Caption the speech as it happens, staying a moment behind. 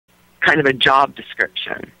kind of a job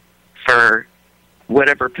description for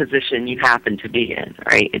whatever position you happen to be in,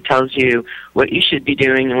 right? It tells you what you should be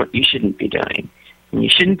doing and what you shouldn't be doing. And you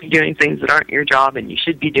shouldn't be doing things that aren't your job, and you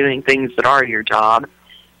should be doing things that are your job.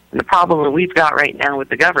 And the problem that we've got right now with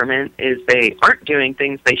the government is they aren't doing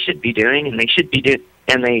things they should be doing, and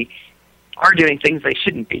they are doing things they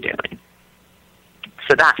shouldn't be doing.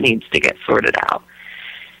 So that needs to get sorted out.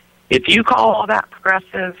 If you call all that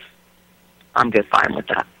progressive, I'm just fine with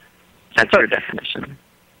that. That's your definition.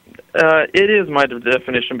 It is my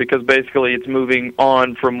definition because basically it's moving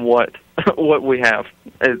on from what we have.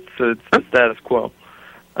 It's the status quo,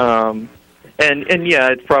 and yeah,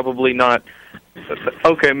 it's probably not.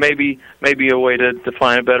 Okay, maybe a way to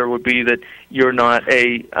define it better would be that you're not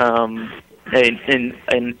an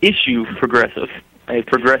issue progressive, a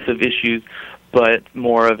progressive issues, but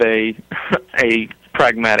more of a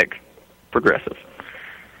pragmatic progressive.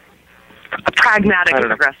 A pragmatic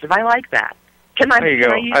progressive. I like that. Can I use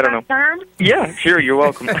that term? Yeah, sure. You're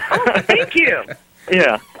welcome. Oh, thank you.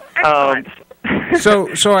 Yeah. So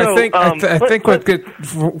I think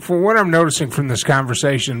for what I'm noticing from this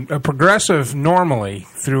conversation, a progressive normally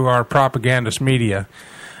through our propagandist media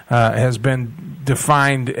has been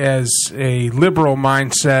defined as a liberal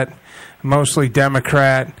mindset, mostly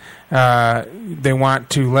Democrat. They want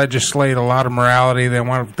to legislate a lot of morality. They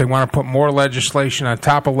want to put more legislation on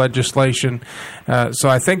top of legislation. So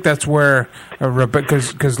I think that's where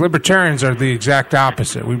because libertarians are the exact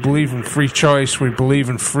opposite. We believe in free choice. We believe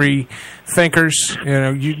in free thinkers.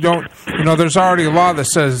 There's already a law that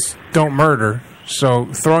says don't murder. So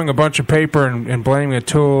throwing a bunch of paper and blaming a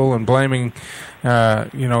tool and blaming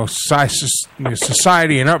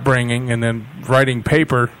society and upbringing, and then writing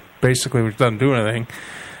paper basically which doesn't do anything.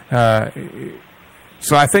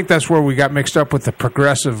 So I think that's where we got mixed up with the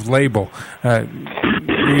progressive label.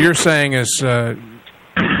 You're saying is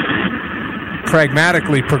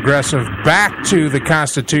pragmatically progressive back to the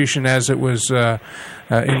Constitution as it was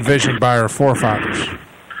envisioned by our forefathers.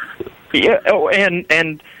 Yeah,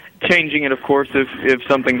 and changing it, of course, if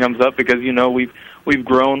something comes up, because we've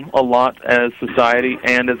grown a lot as society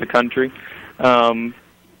and as a country in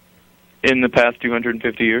the past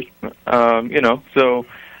 250 years. So.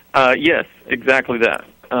 Yes, exactly that.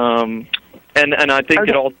 And I think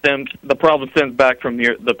it all stems. The problem stems back from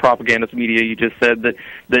the propagandist media you just said that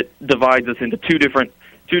divides us into two different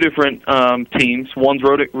teams. One's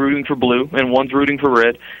rooting for blue and one's rooting for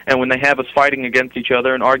red. And when they have us fighting against each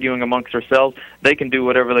other and arguing amongst ourselves, they can do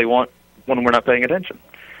whatever they want when we're not paying attention.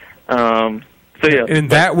 So yeah, in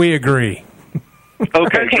that we agree.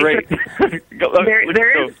 Okay, great.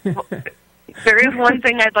 There is one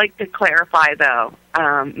thing I'd like to clarify, though,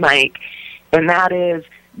 Mike, and that is,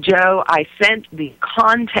 Joe, I sent the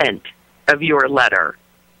content of your letter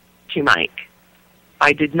to Mike.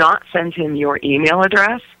 I did not send him your email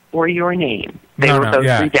address or your name. They were both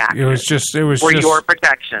redacted. It was just your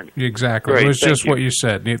protection. Exactly. Great, it was just what you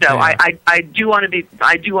said. So I do want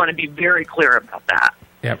to be very clear about that.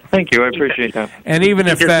 Yep. Thank you. I appreciate that. And even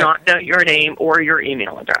if he does not know your name or your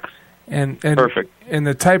email address. And perfect. And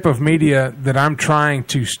the type of media that I'm trying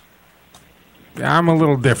to, I'm a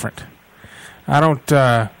little different. I don't,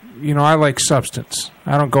 I like substance.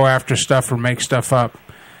 I don't go after stuff or make stuff up.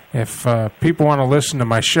 If people want to listen to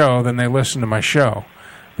my show, then they listen to my show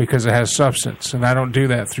because it has substance. And I don't do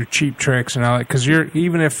that through cheap tricks and all that. Because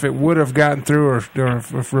even if it would have gotten through, or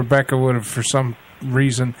if Rebecca would have, for some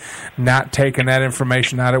reason, not taken that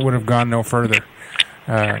information out, it would have gone no further.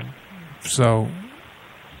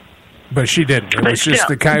 But she didn't. It was just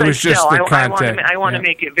the content. I want to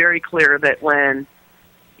make it very clear that when,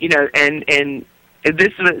 and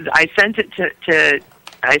this was, I sent it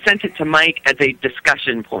to Mike as a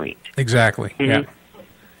discussion point. Exactly. Mm-hmm. Yeah.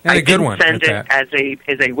 And a good one. I didn't send it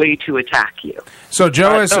as a way to attack you. So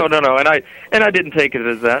Joe is no, and I didn't take it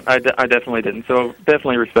as that. I definitely didn't. So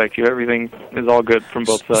definitely respect you. Everything is all good from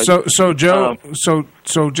both sides. So Joe, so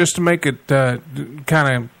just to make it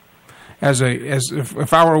kind of. As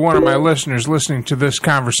if I were one of my listeners listening to this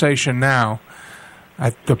conversation now,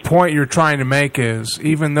 the point you're trying to make is,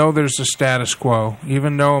 even though there's a status quo,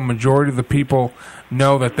 even though a majority of the people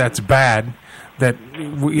know that that's bad, that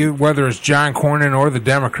whether it's John Cornyn or the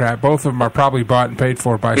Democrat, both of them are probably bought and paid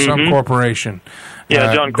for by some corporation.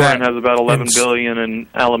 Yeah, John Cornyn has about $11 billion, and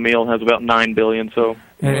Alan Meal has about $9 billion. So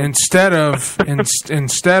instead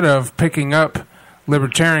of picking up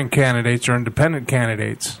libertarian candidates or independent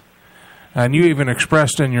candidates. And you even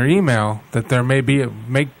expressed in your email that there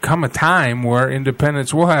may come a time where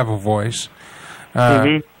independents will have a voice.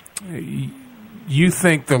 You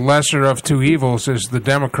think the lesser of two evils is the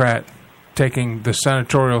Democrat taking the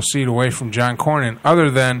senatorial seat away from John Cornyn, other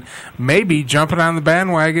than maybe jumping on the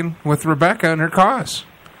bandwagon with Rebecca and her cause.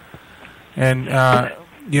 And,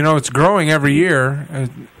 it's growing every year.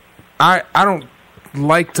 I don't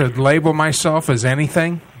like to label myself as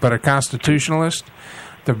anything but a constitutionalist.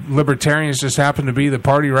 The Libertarians just happen to be the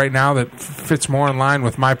party right now that fits more in line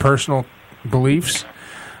with my personal beliefs.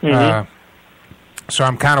 Mm-hmm. So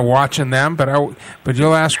I'm kind of watching them, but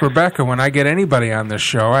you'll ask Rebecca when I get anybody on this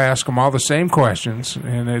show. I ask them all the same questions,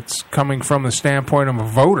 and it's coming from the standpoint of a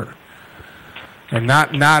voter, and I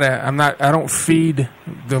don't feed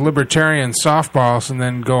the Libertarian softballs and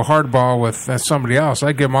then go hardball with somebody else.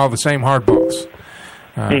 I give them all the same hardballs.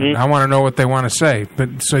 I want to know what they want to say.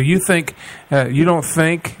 But so you think you don't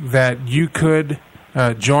think that you could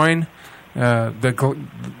join the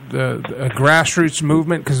grassroots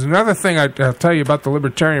movement? Because another thing I'll tell you about the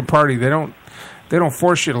Libertarian Party, they don't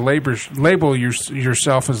force you to label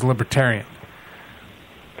yourself as libertarian,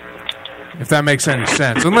 if that makes any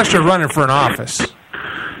sense, unless you're running for an office.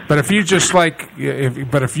 But if you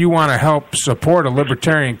if you want to help support a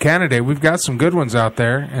libertarian candidate, we've got some good ones out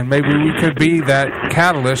there, and maybe we could be that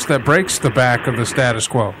catalyst that breaks the back of the status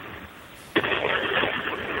quo.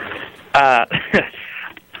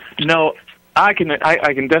 No, I can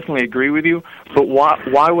definitely agree with you, but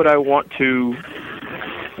why would I want to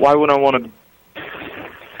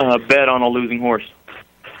bet on a losing horse?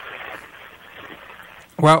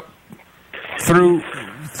 Well, through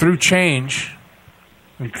change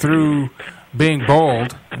and through being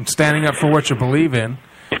bold and standing up for what you believe in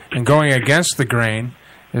and going against the grain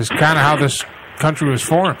is kind of how this country was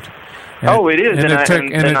formed. It is, and I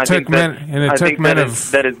think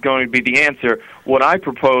that is going to be the answer. What I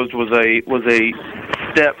proposed was a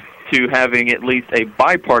step to having at least a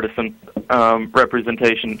bipartisan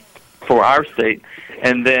representation for our state,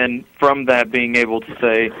 and then from that being able to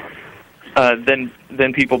say,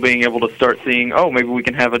 then people being able to start seeing, maybe we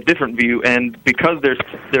can have a different view, and because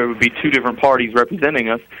there would be two different parties representing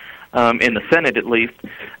us in the Senate at least.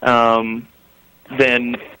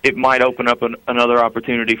 Then it might open up another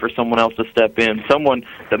opportunity for someone else to step in, someone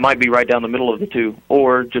that might be right down the middle of the two,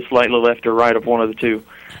 or just slightly left or right of one of the two.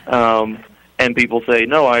 And people say,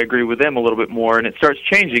 no, I agree with them a little bit more, and it starts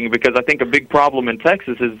changing, because I think a big problem in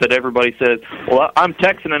Texas is that everybody says, well, I'm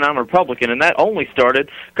Texan and I'm Republican, and that only started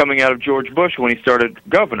coming out of George Bush when he started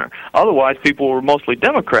governor. Otherwise, people were mostly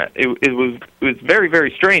Democrat. It was very,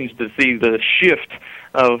 very strange to see the shift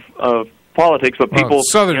of politics, but people,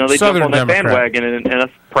 they jump on that bandwagon, and us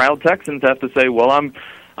proud Texans have to say, well, I'm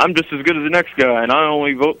just as good as the next guy, and I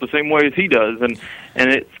only vote the same way as he does, and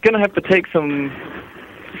it's going to have to take some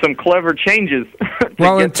clever changes to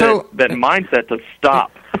get that mindset to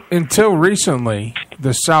stop. Until recently,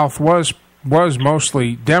 the South was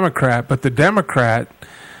mostly Democrat, but the Democrats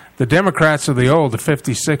of the old, the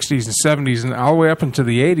 50s, 60s, and 70s, and all the way up into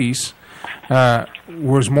the 80s,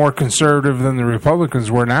 was more conservative than the Republicans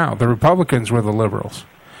were now. The Republicans were the liberals.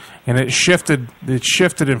 And it shifted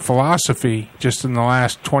in philosophy just in the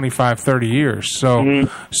last 25, 30 years. So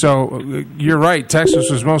you're right, Texas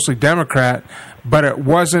was mostly Democrat, but it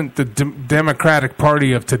wasn't the Democratic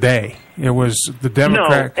Party of today. It was the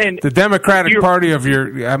Democratic Party of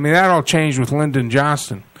that all changed with Lyndon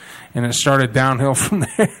Johnson. And it started downhill from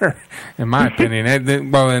there, in my opinion. And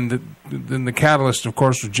then the catalyst, of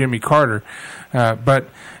course, was Jimmy Carter. But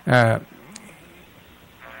I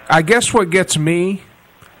guess what gets me,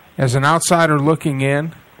 as an outsider looking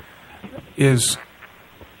in, is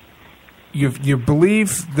you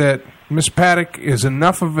believe that Miss Paddock is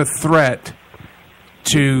enough of a threat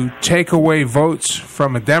to take away votes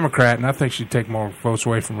from a Democrat, and I think she'd take more votes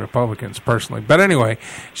away from Republicans, personally. But anyway,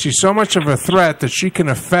 she's so much of a threat that she can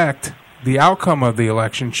affect the outcome of the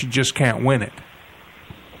election. She just can't win it.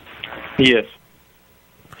 Yes.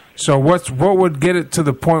 So what would get it to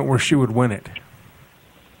the point where she would win it?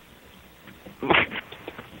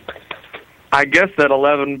 I guess that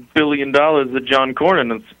 $11 billion that John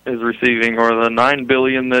Cornyn is receiving, or the $9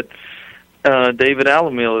 billion that David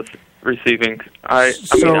Alamil is receiving. I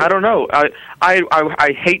mean, I don't know.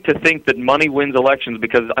 I hate to think that money wins elections,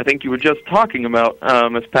 because I think you were just talking about,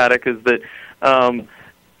 Ms. Paddock, is that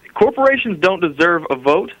corporations don't deserve a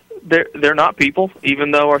vote. They're not people,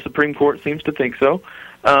 even though our Supreme Court seems to think so.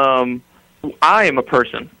 I am a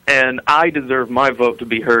person, and I deserve my vote to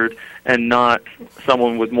be heard, and not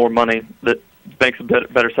someone with more money that makes a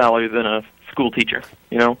better salary than a school teacher.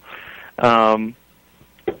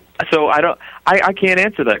 So I can't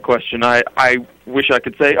answer that question. I wish I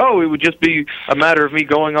could say, it would just be a matter of me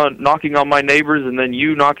knocking on my neighbors, and then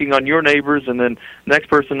you knocking on your neighbors, and then the next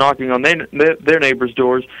person knocking on their neighbors'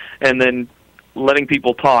 doors, and then letting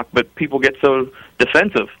people talk, but people get so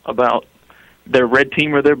defensive about their red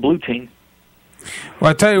team or their blue team.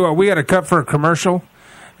 Well, I tell you what, we got to cut for a commercial,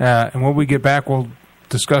 and when we get back, we'll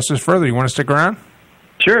discuss this further. You want to stick around?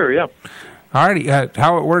 Sure, yeah. All righty.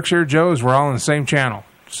 How it works here, Joe, is we're all on the same channel,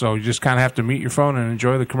 so you just kind of have to mute your phone and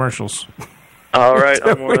enjoy the commercials. All right,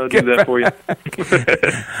 I'm going to do that for you.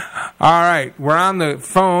 All right, we're on the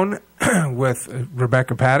phone with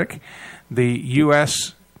Rebecca Paddock, the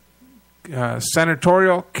U.S.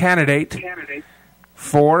 Senatorial candidate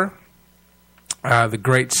for the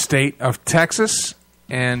great state of Texas,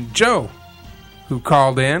 and Joe, who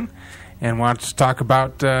called in and wants to talk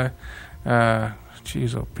about,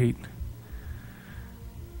 Pete,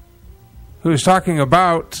 who's talking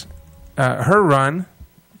about her run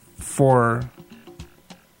for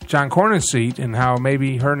John Cornyn's seat and how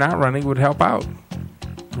maybe her not running would help out.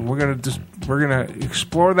 We're gonna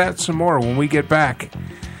explore that some more when we get back.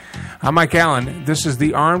 I'm Mike Allen. This is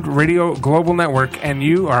the Armed Radio Global Network, and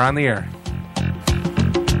you are on the air.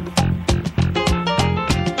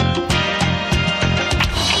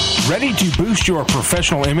 Ready to boost your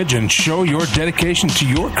professional image and show your dedication to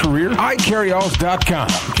your career? iCarryalls.com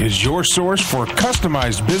is your source for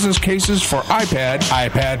customized business cases for iPad,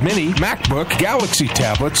 iPad mini, MacBook, Galaxy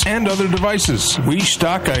tablets, and other devices. We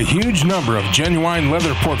stock a huge number of genuine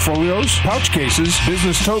leather portfolios, pouch cases,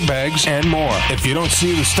 business tote bags, and more. If you don't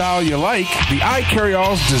see the style you like, the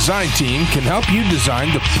iCarryalls design team can help you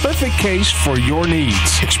design the perfect case for your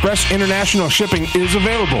needs. Express international shipping is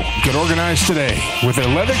available. Get organized today with a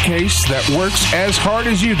leather case that works as hard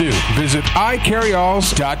as you do. Visit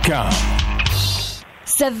iCarryalls.com.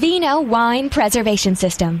 Savino Wine Preservation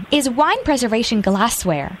System is wine preservation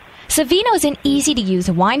glassware. Savino is an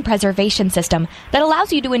easy-to-use wine preservation system that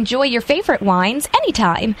allows you to enjoy your favorite wines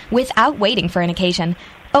anytime without waiting for an occasion.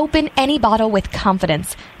 Open any bottle with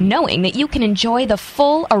confidence, knowing that you can enjoy the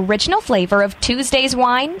full original flavor of Tuesday's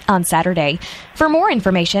wine on Saturday. For more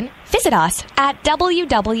information, visit us at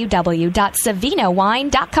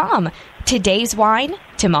www.savinowine.com. Today's wine,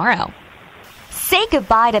 tomorrow. Say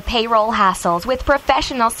goodbye to payroll hassles with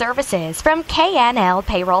professional services from K&L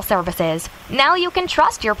Payroll Services. Now you can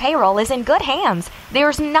trust your payroll is in good hands.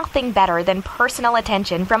 There's nothing better than personal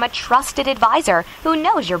attention from a trusted advisor who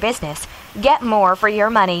knows your business. Get more for your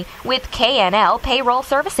money with K&L Payroll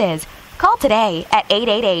Services. Call today at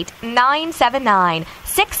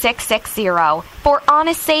 888-979-6660 for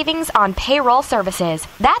honest savings on payroll services.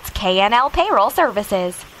 That's K&L Payroll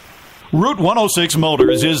Services. Route 106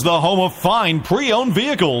 Motors is the home of fine pre-owned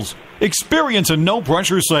vehicles. Experience a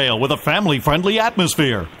no-pressure sale with a family-friendly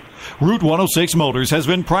atmosphere. Route 106 Motors has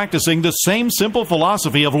been practicing the same simple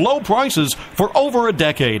philosophy of low prices for over a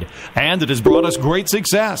decade, and it has brought us great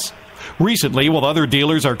success. Recently, while other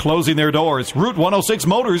dealers are closing their doors, Route 106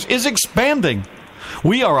 Motors is expanding.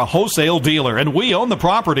 We are a wholesale dealer, and we own the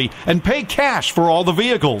property and pay cash for all the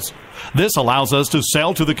vehicles. This allows us to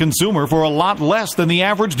sell to the consumer for a lot less than the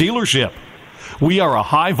average dealership. We are a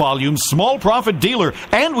high-volume, small-profit dealer,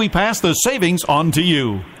 and we pass the savings on to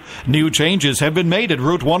you. New changes have been made at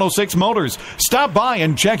Route 106 Motors. Stop by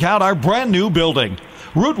and check out our brand-new building.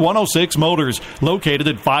 Route 106 Motors, located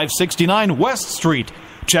at 569 West Street.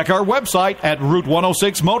 Check our website at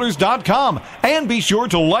route106motors.com and be sure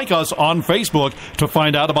to like us on Facebook to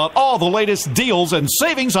find out about all the latest deals and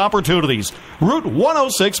savings opportunities.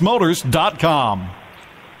 route106motors.com.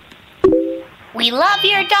 We love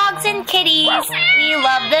your dogs and kitties. We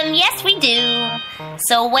love them, yes we do.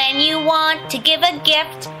 So when you want to give a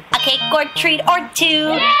gift, a cake or treat or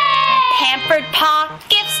two,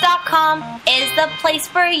 PamperedPawGifts.com is the place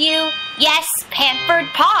for you. Yes,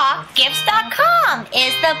 PamperedPawGifts.com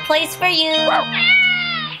is the place for you.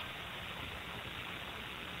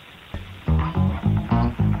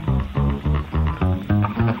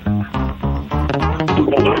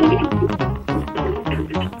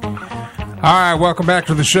 All right, welcome back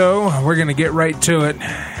to the show. We're going to get right to it.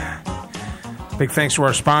 Big thanks to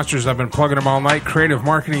our sponsors. I've been plugging them all night.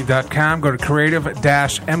 CreativeMarketing.com. Go to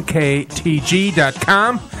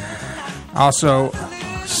creative-mktg.com. Also,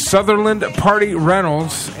 Sutherland Party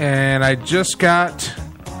Rentals. And I just got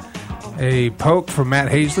a poke from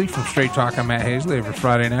Matt Hazley from Straight Talk on Matt Hazley every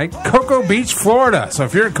Friday night. Cocoa Beach, Florida. So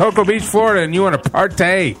if you're in Cocoa Beach, Florida, and you want to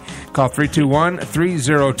partay, call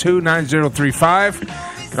 321-302-9035.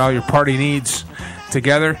 Get all your party needs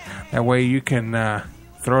together. That way you can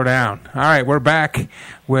throw down. All right, we're back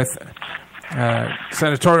with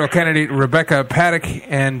senatorial candidate Rebecca Paddock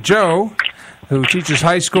and Joe, who teaches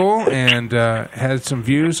high school and has some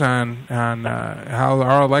views on how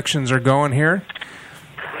our elections are going here.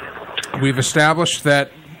 We've established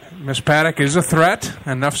that Ms. Paddock is a threat,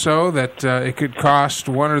 enough so that it could cost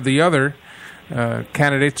one or the other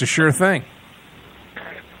candidates a sure thing.